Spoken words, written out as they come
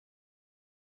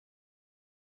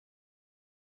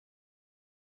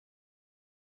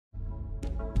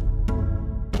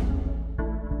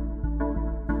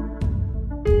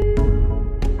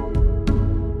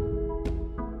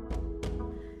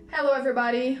Hello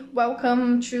everybody,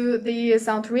 welcome to this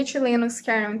Outreachy Linux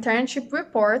Kernel Internship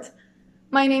report.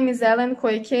 My name is Helen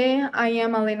Koike, I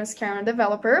am a Linux kernel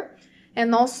developer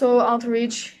and also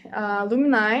Outreach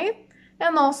alumni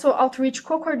and also Outreach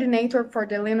co-coordinator for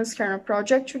the Linux kernel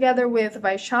project together with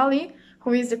Vaishali,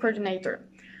 who is the coordinator.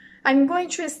 I'm going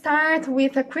to start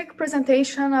with a quick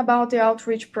presentation about the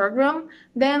Outreach program,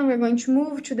 then we're going to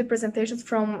move to the presentations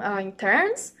from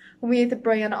interns with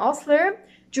Briana Oursler,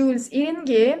 Jules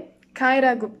Irenge,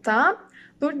 Kaaira Gupta,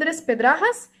 Lourdes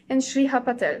Pedrajas, and Shreeya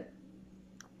Patel.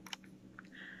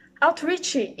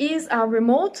 Outreachy is a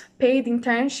remote paid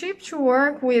internship to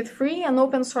work with free and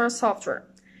open source software.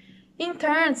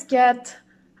 Interns get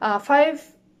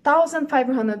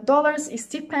 $5,500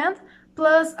 stipend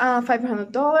plus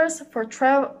 $500 for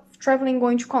traveling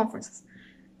going to conferences.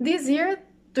 This year,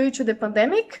 due to the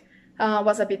pandemic,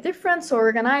 was a bit different, so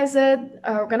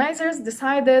organizers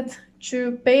decided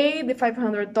to pay the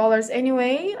 $500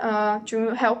 anyway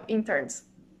to help interns.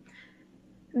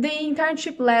 The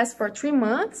internship lasts for 3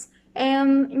 months,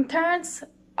 and interns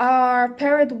are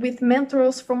paired with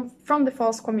mentors from the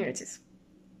FOSS communities.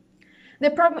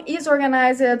 The program is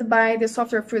organized by the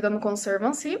Software Freedom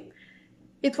Conservancy.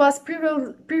 It was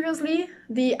previously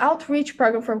the Outreach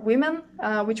program for women,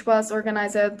 which was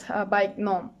organized by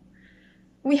GNOME.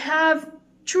 We have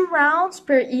 2 rounds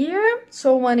per year,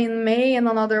 so one in May and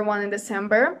another one in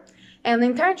December. And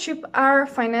internships are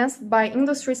financed by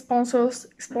industry sponsors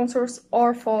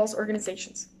or FOSS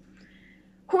organizations.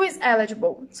 Who is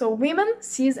eligible? So women,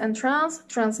 cis and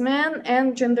trans men,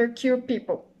 and genderqueer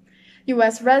people.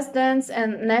 US residents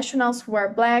and nationals who are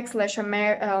Black /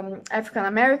 African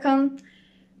American,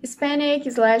 Hispanic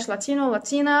 / Latino,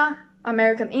 Latina,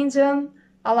 American Indian,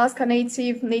 Alaska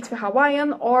Native, Native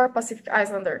Hawaiian, or Pacific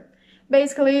Islander.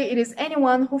 Basically, it is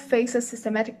anyone who faces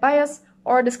systematic bias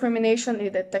or discrimination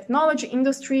in the technology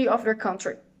industry of their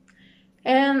country.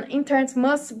 And interns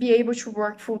must be able to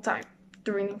work full-time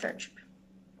during internship.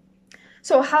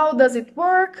 So how does it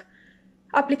work?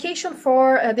 The application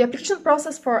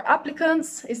process for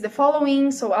applicants is the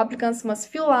following. So applicants must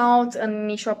fill out an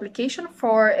initial application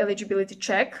for eligibility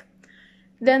check.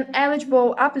 Then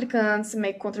eligible applicants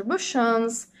make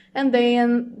contributions, and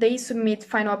then they submit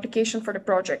final application for the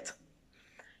project.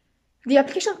 The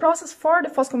application process for the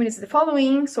FOSS community is the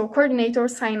following. So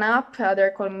coordinators sign up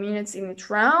their communities in each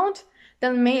round,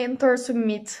 then mentors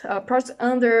submit projects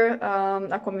under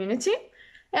a community,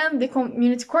 and the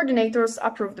community coordinators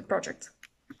approve the project.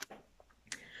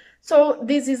 So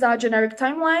this is a generic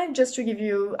timeline, just to give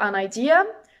you an idea.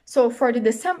 So for the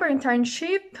December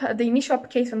internship, the initial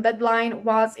application deadline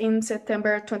was in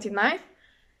September 29th.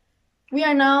 We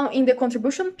are now in the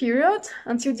contribution period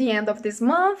until the end of this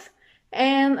month,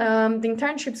 and the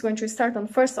internship is going to start on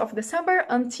 1st of December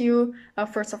until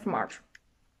 1st of March.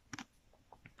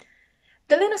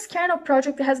 The Linux kernel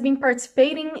project has been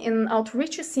participating in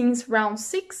Outreach since round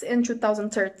 6 in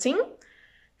 2013.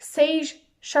 Sage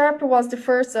Sharp was the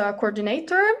first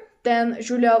coordinator, then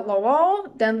Julia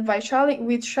Lawal, then Vaishali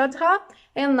with Shadha,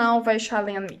 and now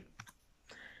Vaishali and me.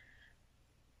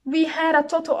 We had a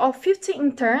total of 50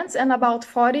 interns and about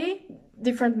 40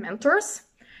 different mentors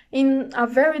in a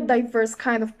very diverse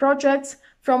kind of projects,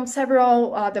 from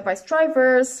several device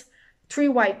drivers,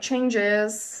 tree-wide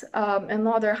changes, and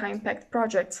other high-impact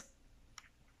projects.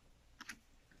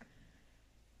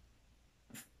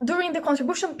 During the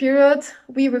contribution period,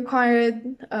 we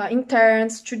required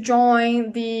interns to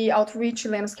join the Outreach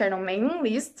Linux kernel mailing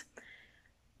list,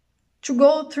 to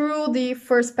go through the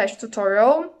first patch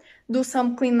tutorial, do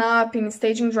some cleanup in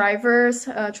staging drivers,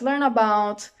 to learn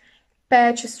about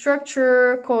patch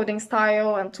structure, coding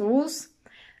style, and tools,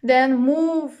 then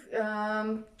move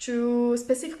to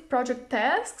specific project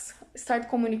tasks, start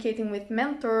communicating with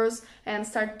mentors, and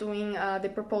start doing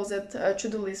the proposed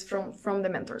to-do list from the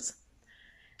mentors.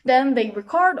 Then they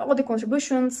record all the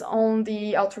contributions on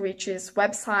the Outreach's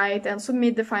website and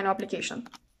submit the final application.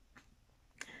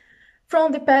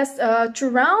 From the past 2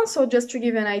 rounds, so just to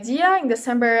give you an idea, in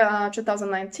December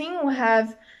 2019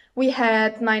 we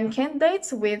had 9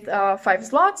 candidates with 5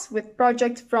 slots, with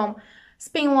projects from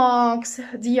Spinlocks,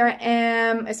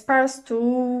 DRM,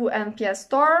 Sparse2, and PS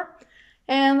Store.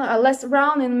 And last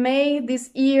round in May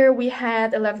this year we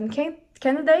had 11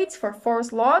 candidates for 4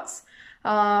 slots,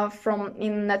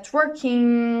 in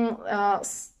networking,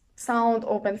 sound,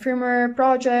 open firmware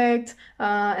project,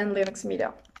 and Linux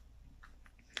media.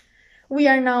 We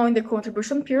are now in the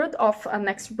contribution period of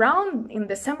next round in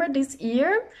December this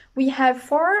year. We have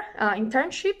 4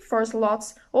 internship, 4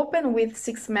 slots open with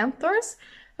 6 mentors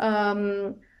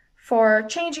for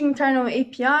changing internal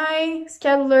API,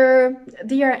 scheduler,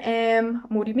 DRM,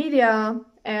 multimedia,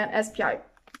 and SPI.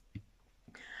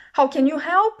 How can you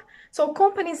help? So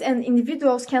companies and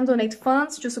individuals can donate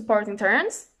funds to support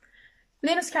interns.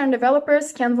 Linux kernel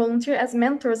developers can volunteer as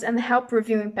mentors and help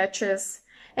reviewing patches.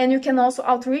 And you can also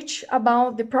outreach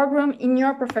about the program in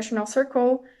your professional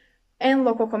circle and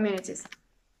local communities.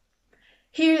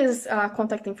 Here is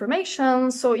contact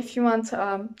information. So if you want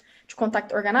to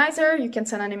contact organizer, you can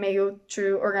send an email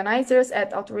to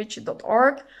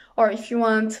organizers@outreachy.org. Or if you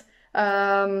want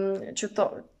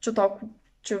to talk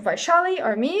to Vaishali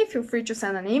or me, feel free to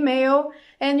send an email.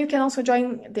 And you can also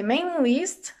join the mailing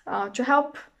list to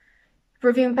help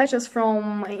reviewing patches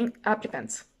from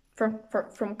applicants,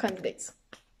 from candidates.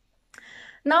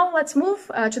 Now let's move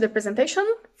to the presentation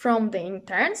from the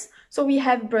interns. So we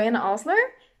have Briana Oursler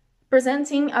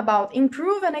presenting about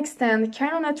improve and extend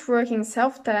kernel networking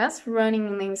self-test running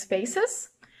in namespaces.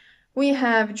 We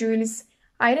have Jules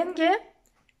Irenge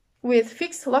with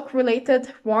fixed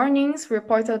lock-related warnings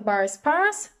reported by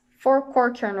sparse for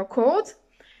core kernel code.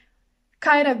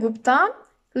 Kaaira Gupta,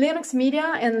 Linux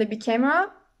Media and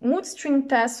libcamera, mood string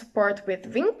test support with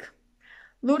Vink.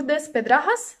 Lourdes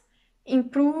Pedrajas,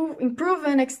 improve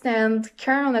and extend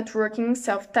kernel networking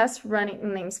self-test running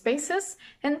in namespaces.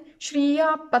 And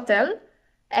Shreeya Patel,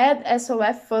 add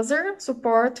SOF fuzzer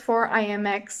support for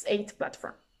IMX8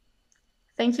 platform.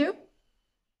 Thank you.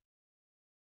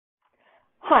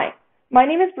 Hi, my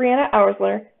name is Briana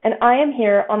Oursler, and I am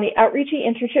here on the Outreachy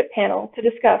internship panel to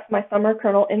discuss my summer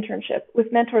kernel internship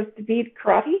with mentors David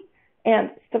Karate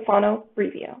and Stefano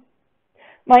Brivio.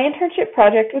 My internship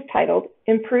project was titled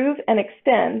Improve and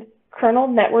Extend Kernel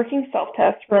Networking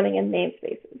Self-Tests Running in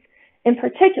Namespaces. In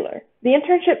particular, the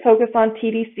internship focused on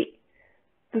TDC,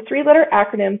 the three-letter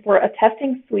acronym for a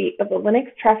testing suite of the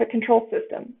Linux traffic control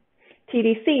system.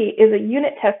 TDC is a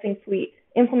unit testing suite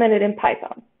implemented in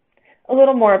Python. A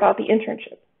little more about the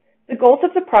internship. The goals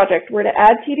of the project were to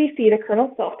add TDC to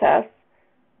kernel self-tests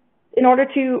in order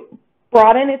to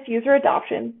broaden its user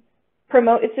adoption,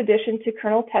 promote its addition to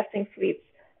kernel testing suites,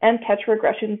 and catch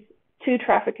regressions to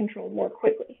traffic control more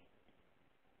quickly.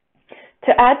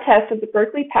 To add tests of the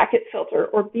Berkeley Packet Filter,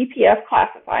 or BPF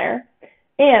classifier,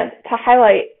 and to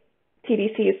highlight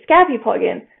TDC's Scabby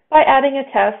plugin by adding a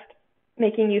test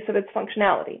making use of its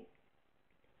functionality.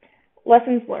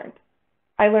 Lessons learned.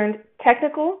 I learned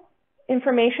technical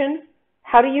information,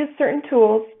 how to use certain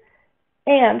tools,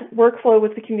 and workflow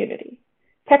with the community.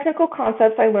 Technical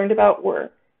concepts I learned about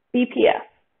were BPF.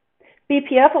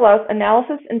 BPF allows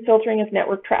analysis and filtering of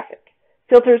network traffic.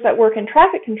 Filters that work in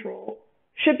traffic control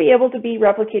should be able to be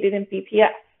replicated in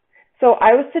BPF. So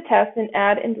I was to test and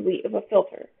add and delete of a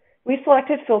filter. We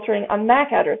selected filtering on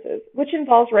MAC addresses, which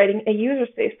involves writing a user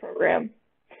space program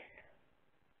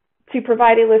to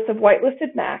provide a list of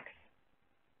whitelisted MACs,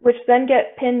 which then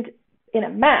get pinned in a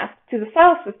map to the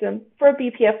file system for a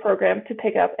BPF program to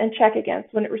pick up and check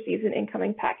against when it receives an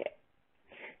incoming packet.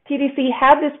 TDC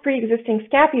had this pre-existing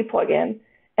Scabby plugin,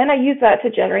 and I used that to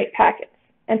generate packets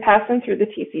and pass them through the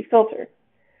TC filter.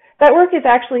 That work is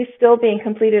actually still being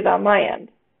completed on my end.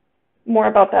 More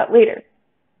about that later.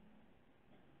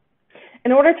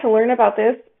 In order to learn about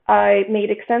this, I made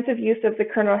extensive use of the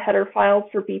kernel header files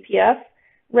for BPF,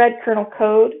 read kernel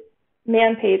code,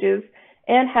 man pages,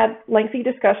 and had lengthy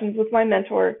discussions with my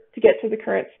mentor to get to the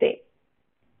current state.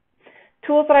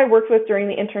 Tools that I worked with during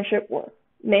the internship were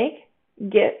Make,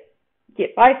 Git,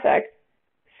 Git bisect,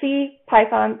 C,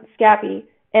 Python, Scabby,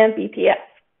 and BPF.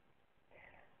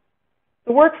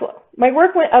 The workflow. My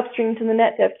work went upstream to the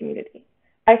NetDev community.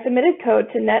 I submitted code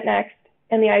to NetNext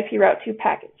and the IPRoute2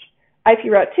 package.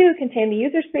 IPRoute2 contained the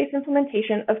user space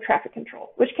implementation of traffic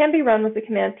control, which can be run with the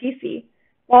command tc,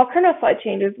 while kernel slide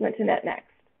changes went to NetNext.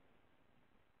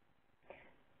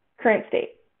 Current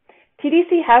state.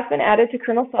 TDC has been added to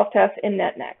kernel self-test in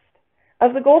NetNext.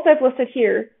 Of the goals I've listed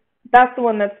here, that's the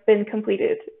one that's been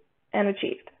completed and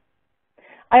achieved.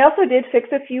 I also did fix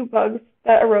a few bugs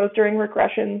that arose during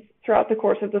regressions throughout the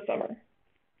course of the summer,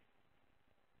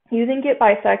 using Git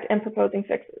bisect and proposing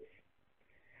fixes.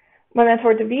 My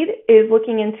mentor David is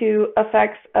looking into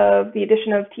effects of the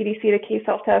addition of TDC to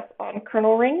K-self-test on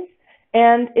kernel rings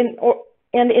and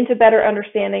into better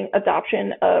understanding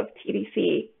adoption of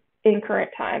TDC in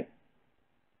current time.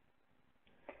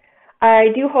 I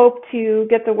do hope to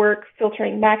get the work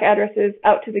filtering MAC addresses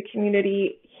out to the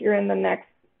community here in the next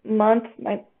month.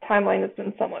 My timeline has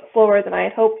been somewhat slower than I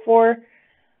had hoped for.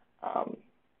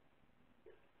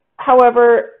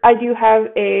 However, I do have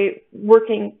a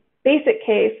working basic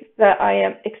case that I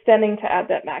am extending to add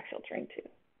that MAC filtering to.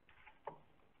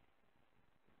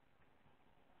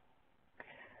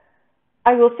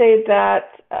 I will say that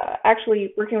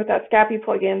actually working with that Scabby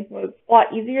plugin was a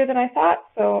lot easier than I thought,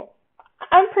 so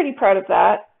I'm pretty proud of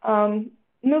that.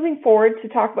 Moving forward to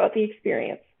talk about the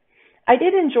experience. I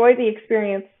did enjoy the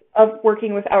experience of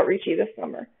working with Outreachy this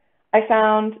summer. I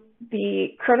found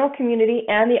the kernel community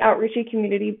and the Outreachy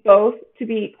community both to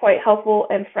be quite helpful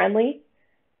and friendly.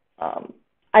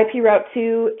 IP Route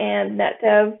 2 and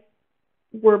NetDev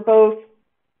were both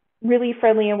really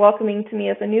friendly and welcoming to me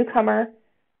as a newcomer.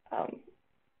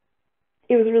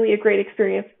 It was really a great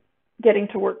experience getting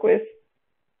to work with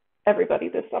everybody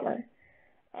this summer.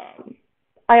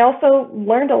 I also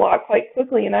learned a lot quite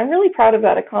quickly, and I'm really proud of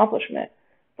that accomplishment.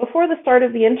 Before the start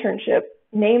of the internship,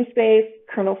 namespace,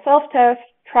 kernel self-test,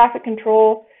 traffic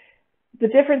control, the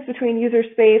difference between user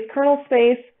space, kernel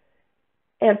space,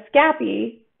 and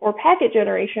SCAPI, or packet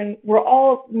generation, were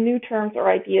all new terms or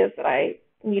ideas that I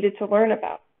needed to learn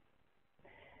about.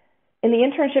 In the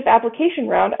internship application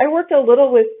round, I worked a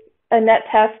little with a net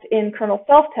test in kernel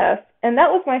self-test, and that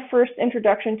was my first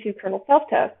introduction to kernel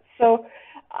self-test. So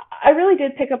I really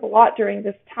did pick up a lot during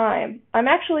this time. I'm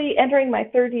actually entering my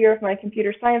third year of my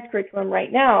computer science curriculum right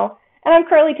now, and I'm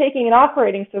currently taking an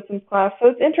operating systems class, so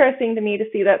it's interesting to me to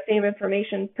see that same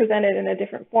information presented in a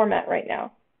different format right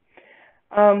now.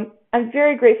 I'm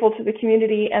very grateful to the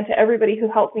community and to everybody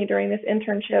who helped me during this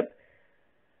internship,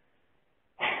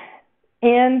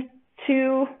 and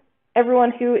to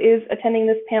everyone who is attending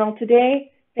this panel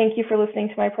today. Thank you for listening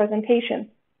to my presentation.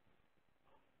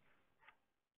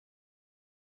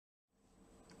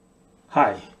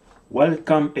 Hi,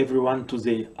 welcome everyone to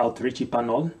the Outreachy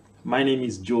panel. My name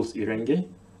is Jules Irenge.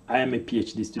 I am a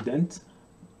PhD student.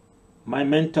 My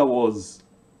mentor was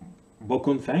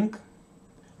Bokun Feng.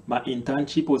 My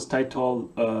internship was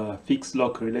titled Fixed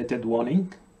Lock Related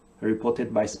Warning,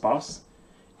 reported by Sparse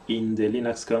in the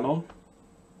Linux kernel.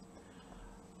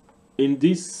 In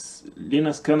this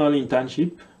Linux kernel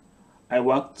internship, I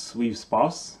worked with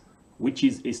Sparse, which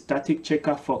is a static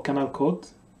checker for kernel code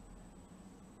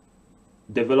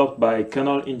developed by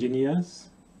kernel engineers.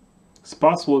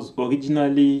 Sparse was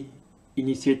originally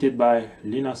initiated by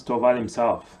Linus Torvald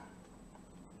himself.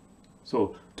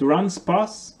 So to run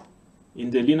Sparse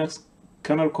in the Linux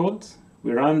kernel code,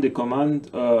 we run the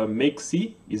command make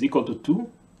c is equal to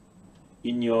 2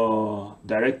 in your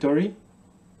directory.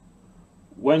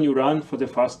 When you run for the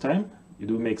first time, you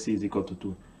do make c is equal to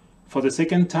 2. For the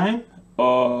second time,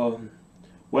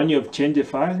 when you have changed the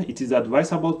file, it is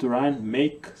advisable to run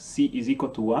make c is equal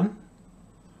to 1,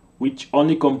 which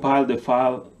only compile the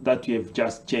file that you have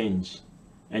just changed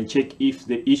and check if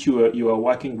the issue you are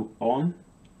working on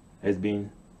has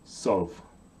been solved.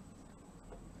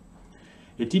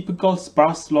 A typical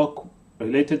sparse lock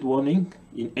related warning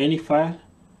in any file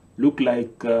look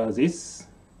like this.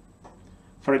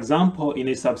 For example, in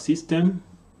a subsystem,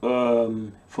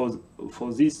 for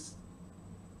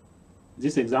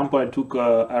this example, I took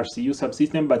RCU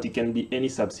subsystem, but it can be any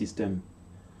subsystem.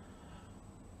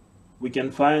 We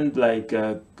can find like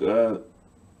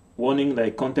warning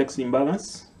like context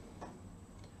imbalance.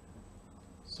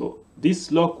 So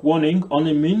this lock warning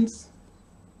only means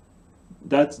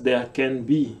that there can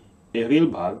be a real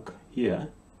bug here,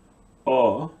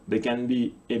 or there can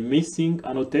be a missing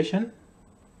annotation.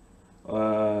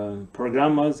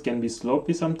 Programmers can be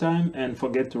sloppy sometimes and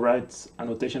forget to write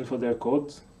annotation for their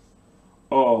codes.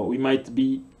 Or we might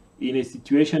be in a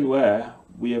situation where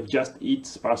we have just hit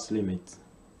sparse limit.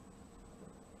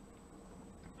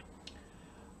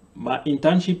 My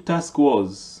internship task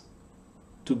was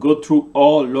to go through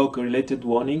all lock related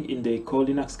warning in the core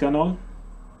Linux kernel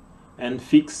and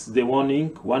fix the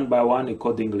warning one by one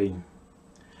accordingly.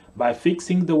 By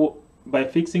fixing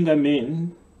I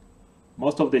mean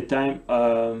most of the time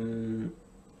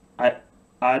I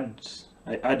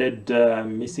added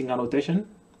missing annotation,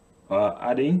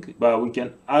 but we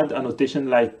can add annotation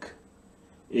like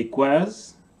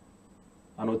acquires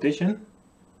annotation.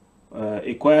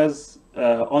 Acquires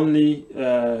only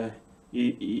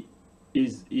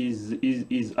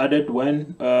is added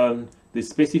when the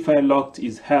specifier locked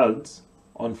is held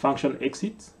on function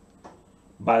exit,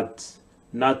 but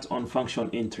not on function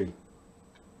entry.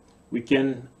 We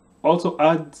can also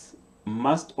add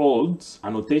must hold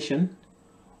annotation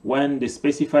when the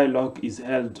specifier lock is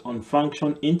held on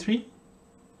function entry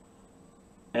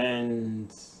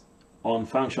and on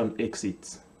function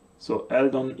exit. So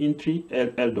held on entry,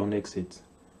 held on exit.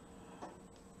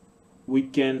 We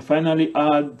can finally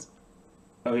add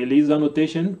a release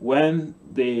annotation when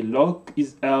the lock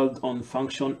is held on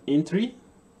function entry,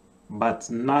 but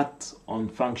not on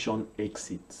function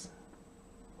exit.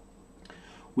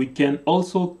 We can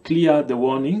also clear the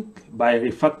warning by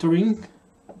refactoring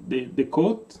the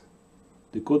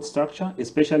code structure,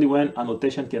 especially when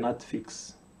annotation cannot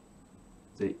fix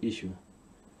the issue.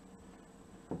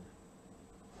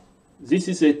 This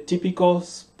is a typical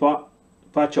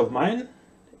patch of mine,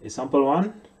 a sample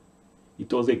one.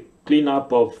 It was a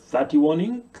cleanup of 30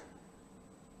 warning,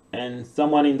 and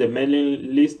someone in the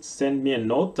mailing list sent me a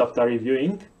note after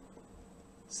reviewing,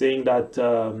 saying that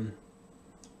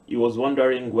he was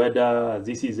wondering whether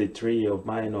this is a tree of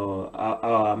mine or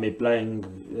I'm applying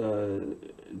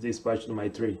this patch to my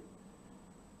tree.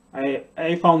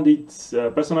 I found it,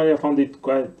 personally I found it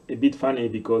quite a bit funny,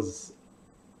 because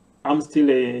I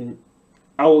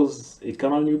was a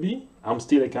kernel newbie, I'm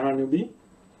still a kernel newbie,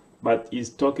 but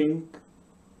he's talking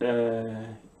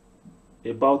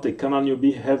about a kernel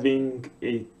newbie having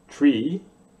a tree.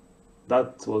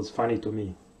 That was funny to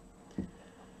me.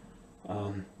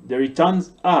 The returns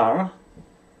are,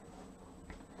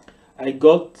 I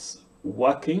got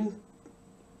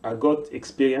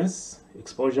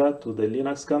exposure to the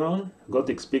Linux kernel,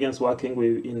 got experience working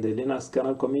in the Linux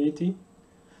kernel community.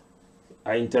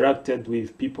 I interacted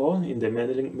with people in the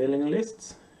mailing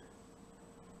lists.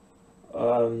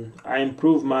 I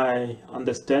improved my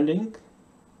understanding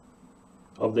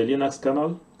of the Linux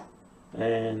kernel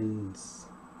and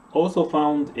also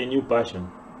found a new passion.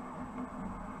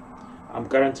 I'm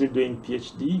currently doing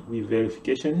PhD with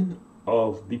verification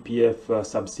of BPF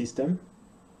subsystem.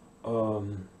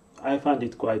 I find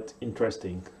it quite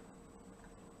interesting.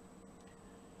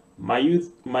 My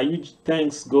huge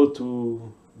thanks go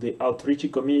to the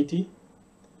Outreachy community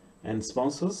and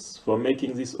sponsors for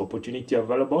making this opportunity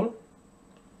available.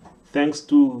 Thanks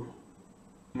to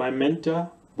my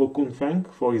mentor, Bokun Feng,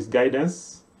 for his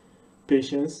guidance,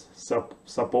 patience,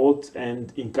 support,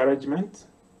 and encouragement.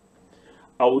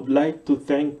 I would like to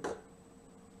thank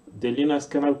the Linux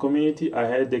kernel community. I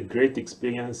had a great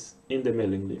experience in the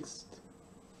mailing list.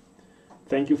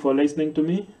 Thank you for listening to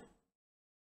me.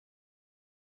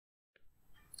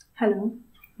 Hello,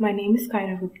 my name is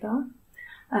Kaaira Gupta,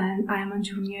 and I am a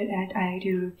junior at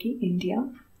Outreachy, India.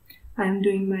 I am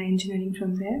doing my engineering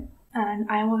from there, and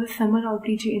I was a summer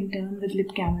Outreachy intern with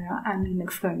libcamera and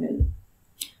Linux kernel.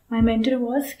 My mentor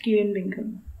was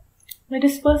Kaaira. Let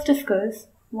us first discuss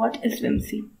what is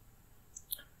VMC.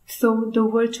 So, the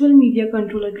Virtual Media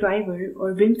Controller Driver,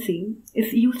 or VMC,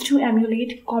 is used to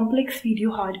emulate complex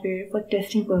video hardware for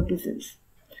testing purposes.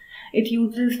 It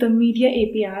uses the Media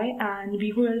API and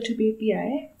VivoL2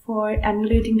 API for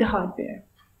emulating the hardware.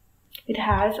 It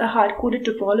has a hard-coded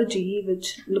topology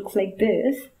which looks like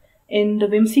this in the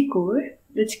VMC core,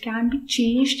 which can be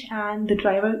changed and the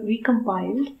driver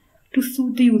recompiled to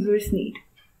suit the user's need.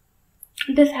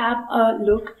 Let us have a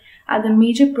look at the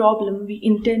major problem we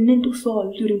intended to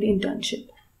solve during the internship.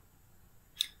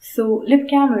 So,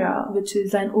 libcamera, which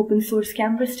is an open source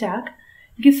camera stack,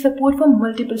 gives support for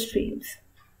multiple streams,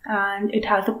 and it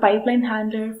has a pipeline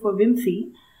handler for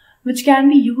VMC, which can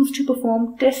be used to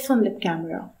perform tests on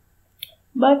libcamera.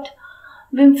 But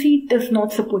VMC does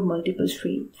not support multiple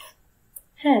streams.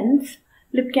 Hence,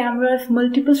 libcamera's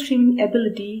multiple streaming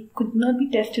ability could not be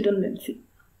tested on VMC.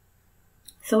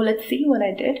 So let's see what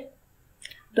I did.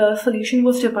 The solution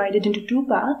was divided into two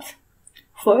parts.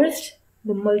 First,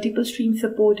 the multiple stream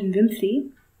support in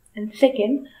VMC, and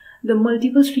second, the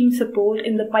multiple stream support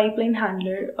in the pipeline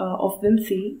handler of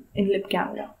VMC in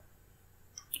libcamera.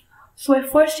 So I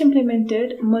first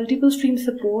implemented multiple stream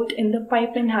support in the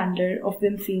pipeline handler of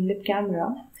VMC in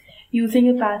libcamera using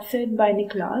a patch set by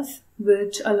Nicholas,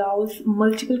 which allows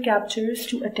multiple captures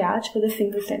to attach with a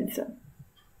single sensor.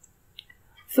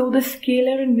 So the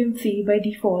scalar in VMC by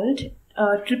default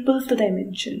triples the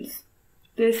dimensions.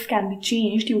 This can be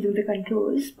changed using the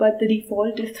controls, but the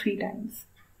default is 3 times.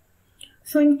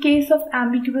 So in case of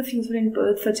ambiguous user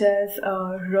inputs such as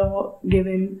RAW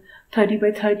given 30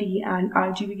 by 30 and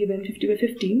RGB given 50 by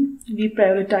 50, we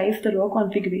prioritize the RAW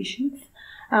configurations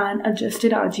and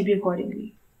adjusted RGB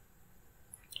accordingly.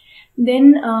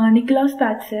 Then Nicholas'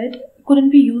 patch set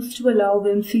couldn't be used to allow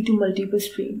VMC to multiple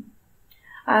stream,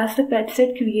 as the patch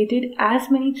set created as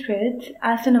many threads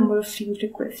as the number of streams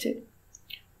requested.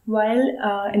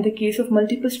 While in the case of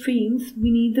multiple streams,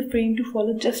 we need the frame to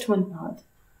follow just one path,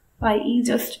 i.e.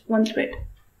 just one thread.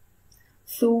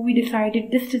 So we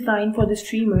decided this design for the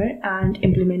streamer and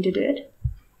implemented it.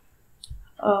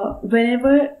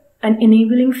 Whenever an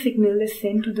enabling signal is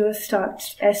sent to the start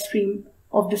stream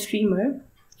of the streamer,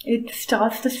 it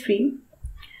starts the stream,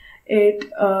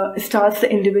 it starts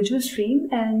the individual stream,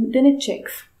 and then it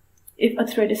checks if a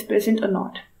thread is present or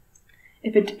not.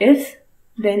 If it is,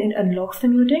 then it unlocks the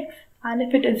mutex, and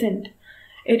if it isn't,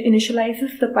 it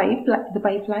initializes the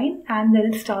pipeline and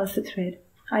then it starts the thread,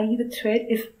 i.e. the thread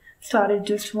is started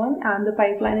just one and the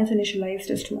pipeline is initialized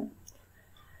just one.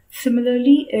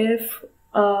 Similarly, if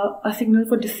a signal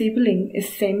for disabling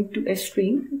is sent to a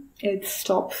stream. It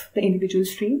stops the individual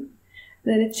stream.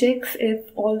 Then it checks if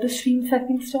all the streams have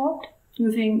been stopped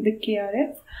using the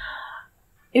KRF.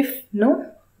 If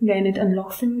no, then it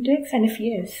unlocks the mutex, and if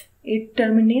yes, it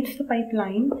terminates the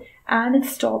pipeline and it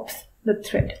stops the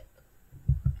thread.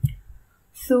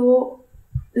 So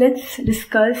let's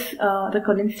discuss the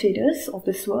current status of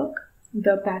this work.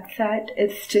 The PATSAT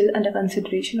is still under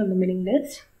consideration on the mailing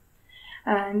list.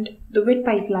 And the width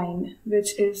pipeline,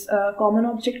 which is a common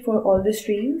object for all the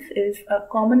streams, is a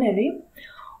common array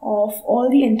of all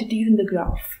the entities in the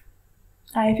graph.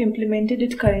 I've implemented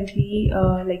it currently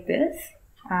like this,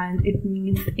 and it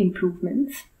needs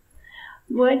improvements.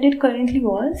 What I did currently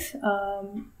was,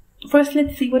 first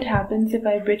let's see what happens if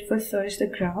I bid for search the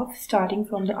graph starting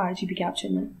from the RGB capture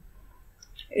node.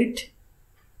 It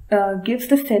gives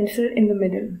the sensor in the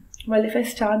middle. While if I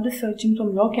start the searching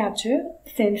from raw capture,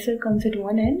 sensor comes at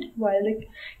one end while the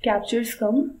captures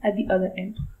come at the other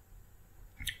end.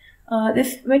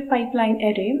 This wet pipeline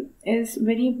array is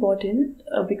very important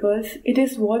because it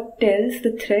is what tells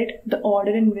the thread the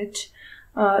order in which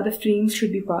the streams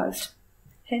should be passed.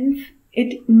 Hence,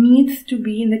 it needs to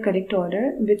be in the correct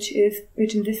order, which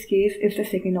in this case is the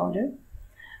second order.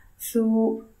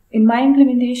 So in my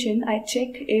implementation, I check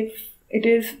if it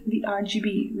is the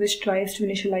RGB which tries to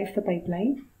initialize the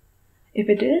pipeline. If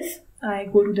it is, I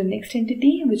go to the next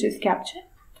entity, which is capture,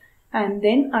 and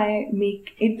then I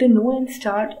make it the node and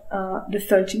start the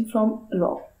searching from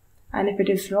raw. And if it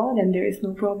is raw, then there is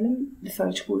no problem, the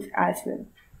search goes as well.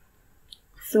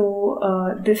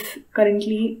 So this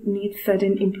currently needs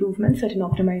certain improvements, certain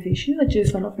optimization, which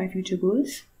is one of my future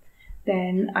goals.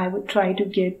 Then I would try to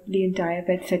get the entire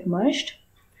pet set merged.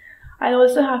 I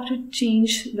also have to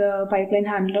change the pipeline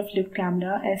handle of lip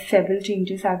camera, as several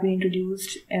changes have been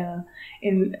introduced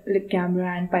in lip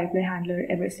camera and pipeline handler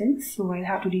ever since. So I'll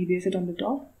have to rebase it on the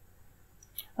top.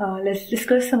 Let's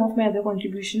discuss some of my other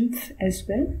contributions as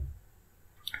well.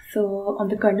 So on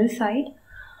the kernel side,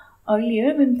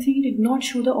 earlier WinC did not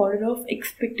show the order of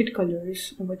expected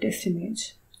colors over test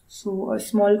image. So a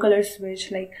small color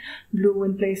switch like blue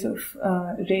in place of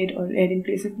red or red in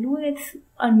place of blue, it's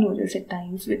unnoticed at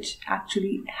times, which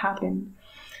actually happened.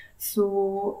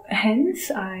 So hence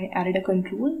I added a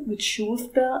control which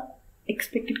shows the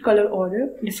expected color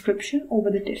order description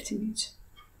over the test image.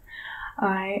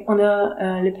 On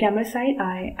the lip camera side,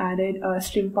 I added a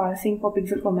string parsing for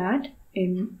pixel format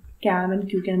in cam and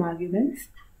qcam arguments.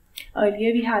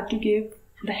 Earlier we had to give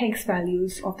the hex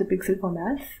values of the pixel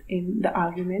formats in the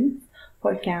arguments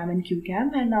for cam and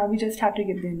qcam, and now we just have to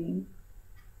give their name.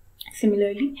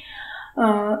 Similarly,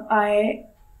 I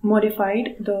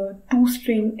modified the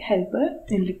toString helper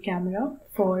in lip camera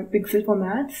for pixel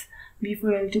formats,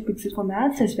 V4L2 pixel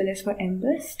formats, as well as for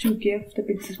mbus to give the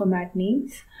pixel format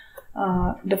names,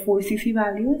 the 4cc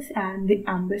values, and the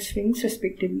ambus strings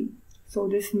respectively. So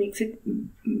this makes it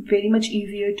very much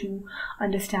easier to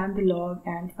understand the log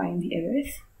and find the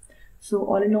errors. So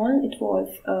all in all, it was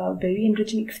a very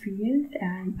enriching experience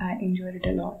and I enjoyed it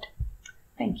a lot.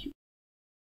 Thank you.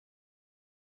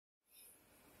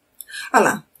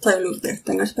 Hola, soy Lourdes.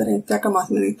 Tengo experiencia como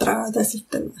administradora de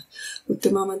sistemas.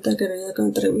 Últimamente he querido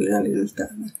contribuir a Linux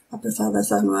kernel, a pesar de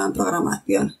ser nueva en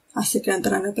programación, así que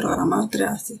entré en el programa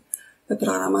Outreachy. El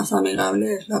programa es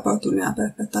amigable y es la oportunidad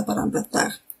perfecta para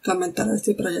empezar con mentores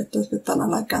y proyectos que están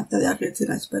al alcance de alguien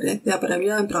sin experiencia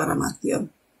previa en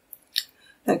programación.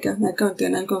 El kernel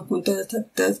contiene un conjunto de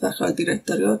test bajo el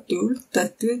directorio Jules,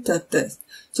 test.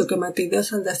 Su cometido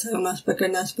es el de hacer unas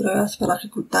pequeñas pruebas para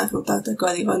ejecutar rutas de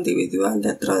código individual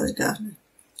dentro del kernel.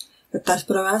 Estas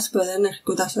pruebas pueden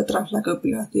ejecutarse tras la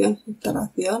compilación,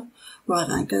 instalación o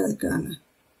arranque del kernel.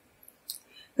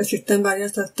 Existen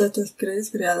varios test scripts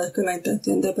creados con la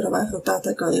intención de probar rutas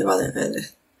de código de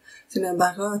redes. Sin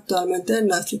embargo, actualmente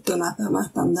no existe una forma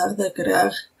estándar de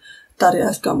crear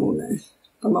tareas comunes,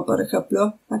 como por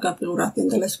ejemplo la configuración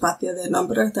del espacio de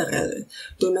nombres de redes,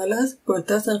 túneles,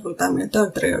 puentes de enrutamiento,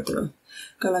 entre otros,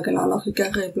 con lo que la lógica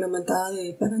es reimplementada de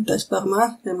diferentes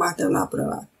formas en más de una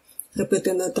prueba,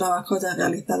 repitiendo el trabajo ya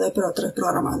realizado por otros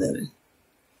programadores.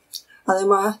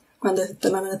 Además, cuando existe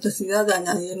la necesidad de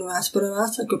añadir nuevas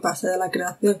pruebas, ocuparse de la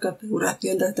creación y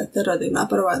configuración desde cero de una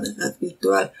prueba de red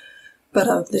virtual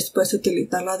para después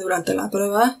utilizarla durante la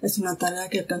prueba es una tarea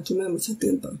que consume mucho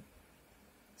tiempo.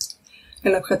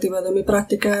 El objetivo de mi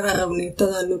práctica era reunir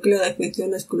todo el núcleo de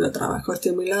funciones cuyo trabajo es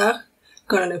similar,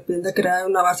 con el fin de crear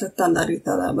una base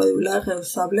estandarizada, modular,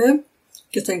 reusable,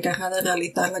 que se encarga de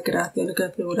realizar la creación y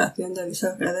configuración de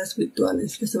dichas redes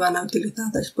virtuales que se van a utilizar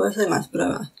después en las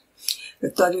pruebas.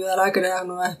 Esto ayudará a crear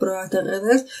nuevas pruebas de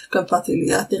redes con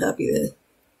facilidad y rapidez.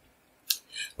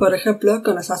 Por ejemplo,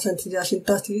 con esa sencilla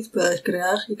sintaxis puedes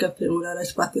crear y configurar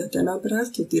espacios de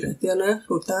nombres, direcciones,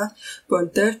 rutas,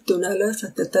 puentes, túneles,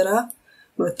 etc.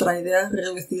 Nuestra idea es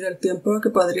reducir el tiempo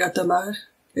que podría tomar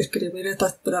escribir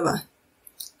estas pruebas,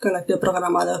 con las que el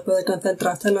programador puede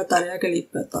concentrarse en la tarea que le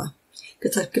importa, que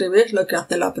es escribir lo que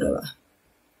hace la prueba.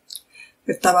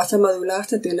 Esta base modular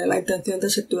se tiene la intención de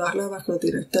situarla bajo el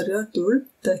directorio tool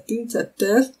testing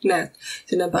test net.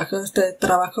 Sin embargo, este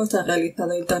trabajo se ha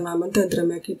realizado internamente entre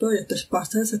mi equipo y estos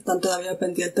pases están todavía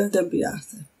pendientes de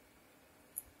enviarse.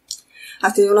 Ha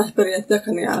sido una experiencia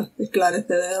genial,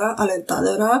 esclarecedora,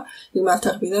 alentadora y me ha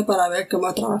servido para ver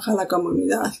cómo trabaja la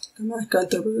comunidad, cómo es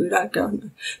contribuir al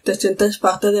kernel. Te sientes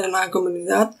parte de una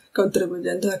comunidad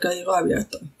contribuyendo al código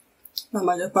abierto. La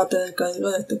mayor parte del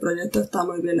código de este proyecto está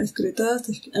muy bien escrito, es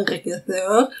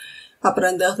enriquecedor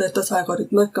aprender de estos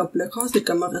algoritmos complejos y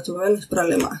cómo resolver los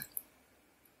problemas.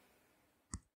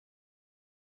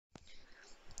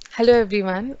 Hello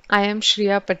everyone, I am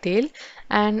Shreeya Patel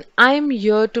and I am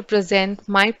here to present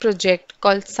my project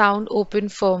called Sound Open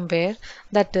Firmware,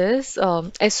 that is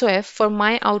SOF, for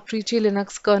my Outreachy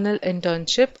Linux Kernel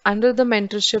Internship under the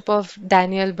mentorship of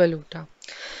Daniel Baluta.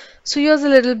 So here's a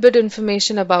little bit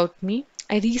information about me.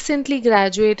 I recently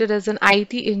graduated as an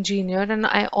IT engineer and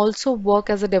I also work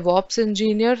as a DevOps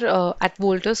engineer at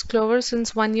Voltus Clover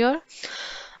since 1 year.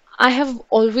 I have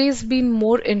always been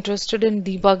more interested in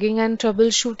debugging and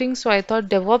troubleshooting, so I thought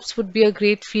DevOps would be a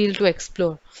great field to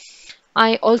explore.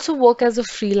 I also work as a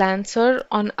freelancer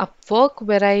on Upwork,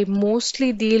 where I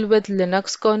mostly deal with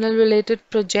Linux kernel related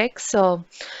projects.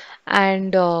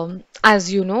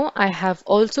 As you know, I have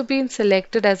also been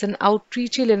selected as an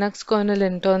Outreachy Linux kernel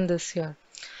intern this year.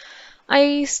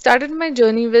 I started my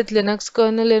journey with Linux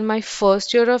kernel in my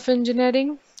first year of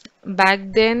engineering. Back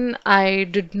then, I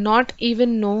did not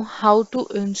even know how to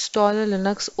install a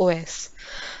Linux OS.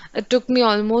 It took me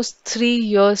almost 3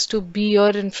 years to be here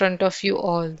in front of you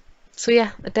all. So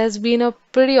yeah, it has been a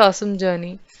pretty awesome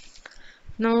journey.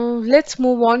 Now let's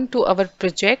move on to our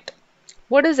project.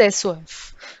 What is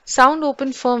SOF? Sound Open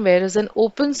Firmware is an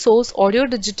open source audio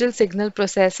digital signal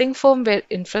processing firmware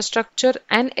infrastructure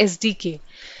and SDK.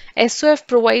 SOF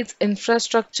provides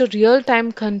infrastructure,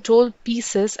 real-time control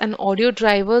pieces, and audio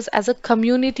drivers as a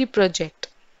community project.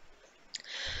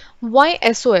 Why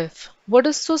SOF? What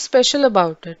is so special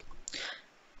about it?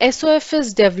 SOF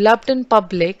is developed in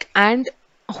public and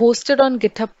hosted on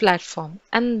GitHub platform,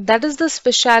 and that is the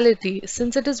speciality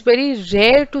since it is very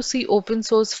rare to see open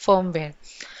source firmware.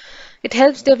 It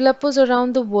helps developers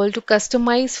around the world to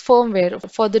customize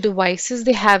firmware for the devices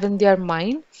they have in their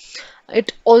mind.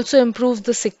 It also improves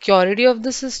the security of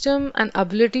the system, and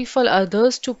ability for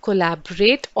others to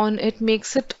collaborate on it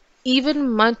makes it even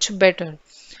much better.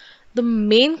 The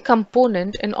main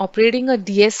component in operating a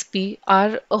DSP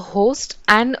are a host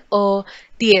and a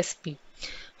DSP.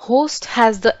 Host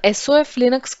has the SOF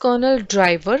Linux kernel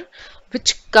driver,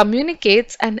 which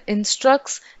communicates and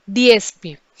instructs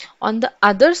DSP. On the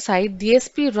other side,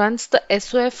 DSP runs the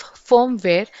SOF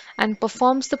firmware and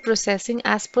performs the processing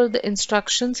as per the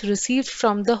instructions received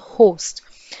from the host.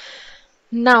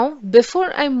 Now,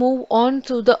 before I move on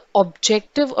to the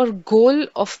objective or goal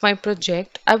of my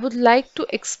project, I would like to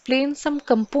explain some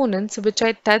components which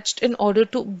I touched in order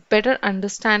to better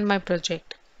understand my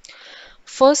project.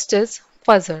 First is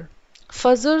fuzzer.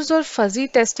 Fuzzers or fuzzy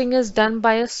testing is done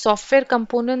by a software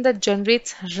component that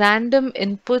generates random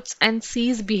inputs and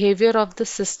sees behavior of the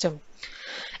system.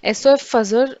 SOF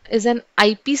fuzzer is an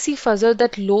IPC fuzzer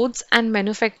that loads and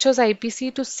manufactures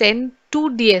IPC to send to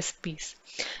DSPs.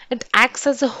 It acts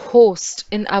as a host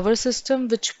in our system,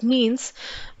 which means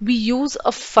we use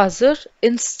a fuzzer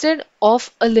instead of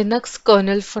a Linux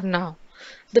kernel for now.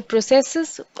 The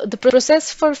process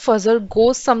for fuzzer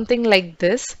goes something like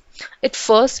this. It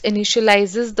first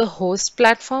initializes the host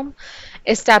platform,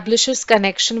 establishes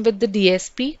connection with the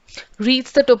DSP,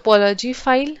 reads the topology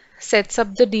file, sets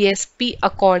up the DSP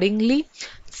accordingly,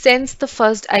 sends the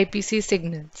first IPC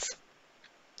signals.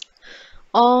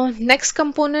 Next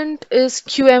component is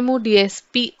QEMU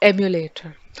DSP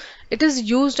emulator. It is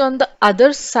used on the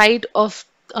other side of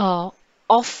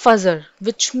fuzzer,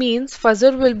 which means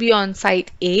fuzzer will be on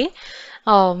side A,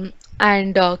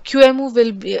 and QEMU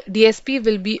will be DSP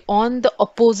will be on the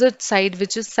opposite side,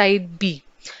 which is side B.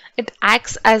 It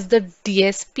acts as the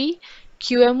DSP.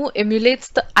 QEMU emulates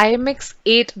the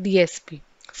IMX8 DSP.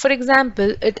 For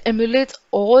example, it emulates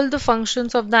all the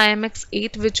functions of the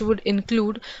IMX8, which would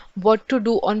include what to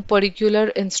do on particular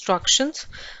instructions,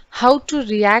 how to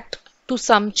react to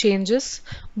some changes,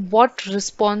 what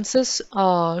responses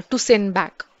to send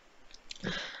back.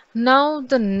 Now,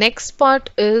 the next part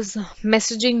is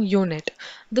messaging unit.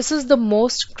 This is the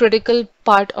most critical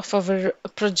part of our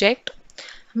project.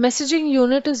 Messaging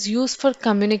unit is used for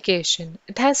communication.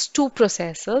 It has two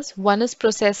processors. One is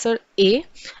processor A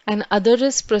and other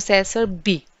is processor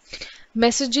B.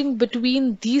 Messaging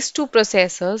between these two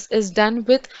processors is done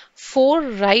with 4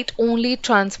 write-only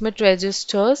transmit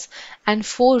registers and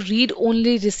 4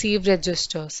 read-only receive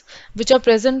registers, which are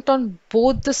present on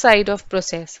both the side of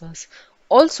processors.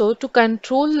 Also, to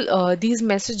control these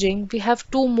messaging, we have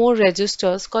 2 more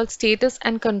registers called status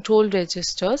and control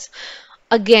registers,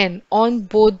 again on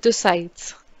both the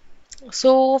sides.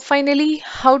 So finally,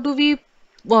 how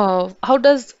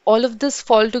does all of this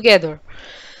fall together?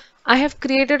 I have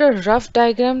created a rough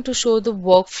diagram to show the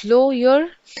workflow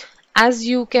here. As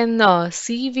you can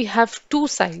see, we have two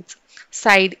sides,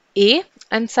 side A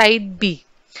and side B.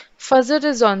 Fuzzer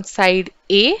is on side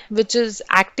A, which is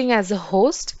acting as a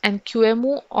host, and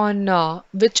QEMU on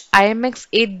which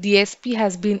IMX8 DSP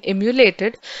has been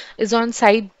emulated is on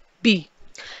side B.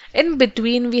 In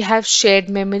between, we have shared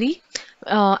memory,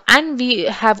 and we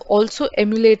have also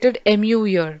emulated MU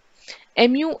here.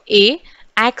 MUA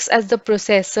acts as the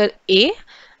processor A,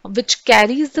 which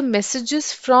carries the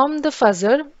messages from the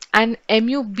fuzzer, and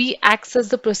MUB acts as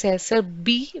the processor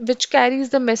B, which carries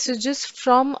the messages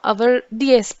from our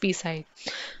DSP side.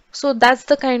 So that's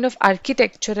the kind of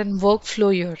architecture and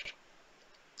workflow here.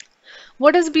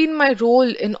 What has been my role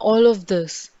in all of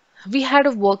this? We had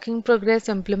a work in progress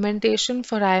implementation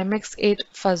for IMX8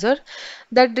 fuzzer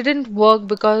that didn't work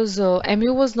because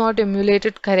MU was not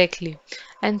emulated correctly.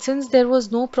 And since there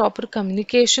was no proper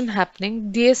communication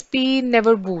happening, DSP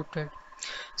never booted.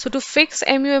 So to fix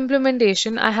MU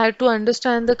implementation, I had to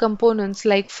understand the components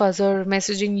like fuzzer,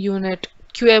 messaging unit,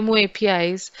 QEMU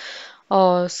APIs,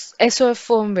 SOF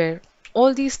firmware.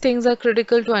 All these things are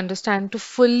critical to understand to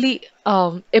fully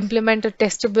implement a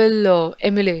testable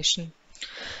emulation.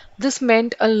 This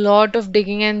meant a lot of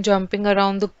digging and jumping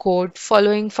around the code,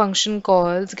 following function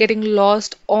calls, getting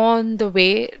lost on the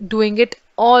way, doing it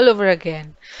all over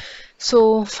again.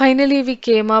 So finally, we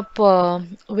came up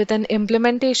with an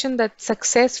implementation that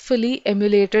successfully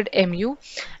emulated MU,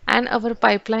 and our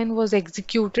pipeline was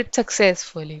executed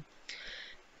successfully.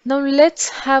 Now let's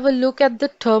have a look at the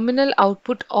terminal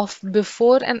output of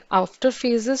before and after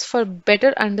phases for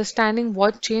better understanding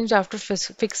what changed after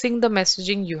fixing the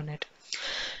messaging unit.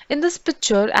 In this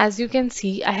picture, as you can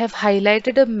see, I have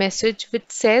highlighted a message which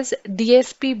says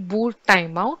DSP boot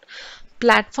timeout,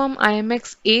 platform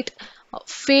IMX8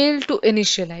 failed to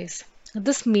initialize.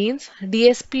 This means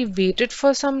DSP waited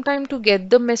for some time to get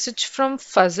the message from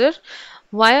fuzzer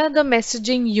via the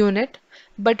messaging unit,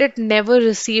 but it never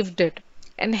received it,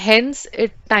 and hence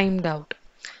it timed out.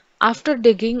 After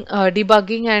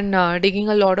debugging and digging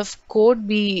a lot of code,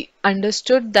 we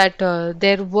understood that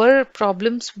there were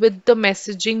problems with the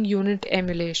messaging unit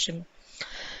emulation.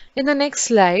 In the next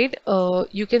slide,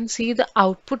 you can see the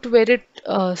output where it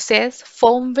says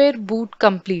firmware boot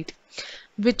complete,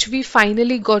 which we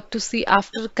finally got to see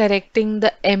after correcting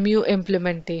the MU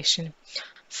implementation.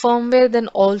 Firmware then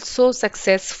also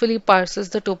successfully parses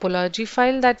the topology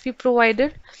file that we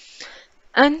provided,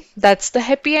 and that's the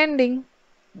happy ending.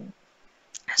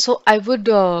 So I would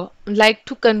like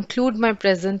to conclude my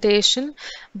presentation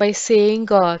by saying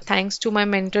thanks to my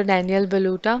mentor Daniel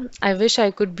Beluta. I wish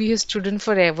I could be his student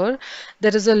forever.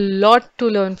 There is a lot to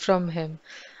learn from him.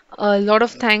 A lot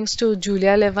of thanks to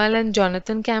Julia Leval and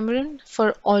Jonathan Cameron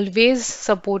for always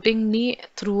supporting me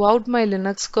throughout my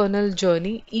Linux kernel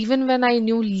journey, even when I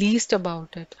knew least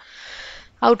about it.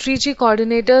 Outreachy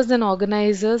coordinators and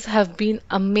organizers have been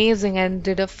amazing and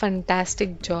did a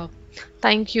fantastic job.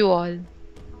 Thank you all.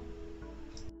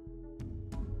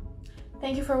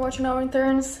 Thank you for watching our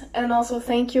interns, and also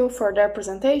thank you for their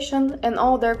presentation and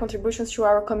all their contributions to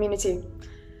our community.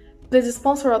 Please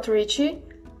sponsor Outreachy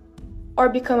or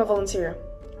become a volunteer.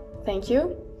 Thank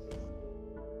you.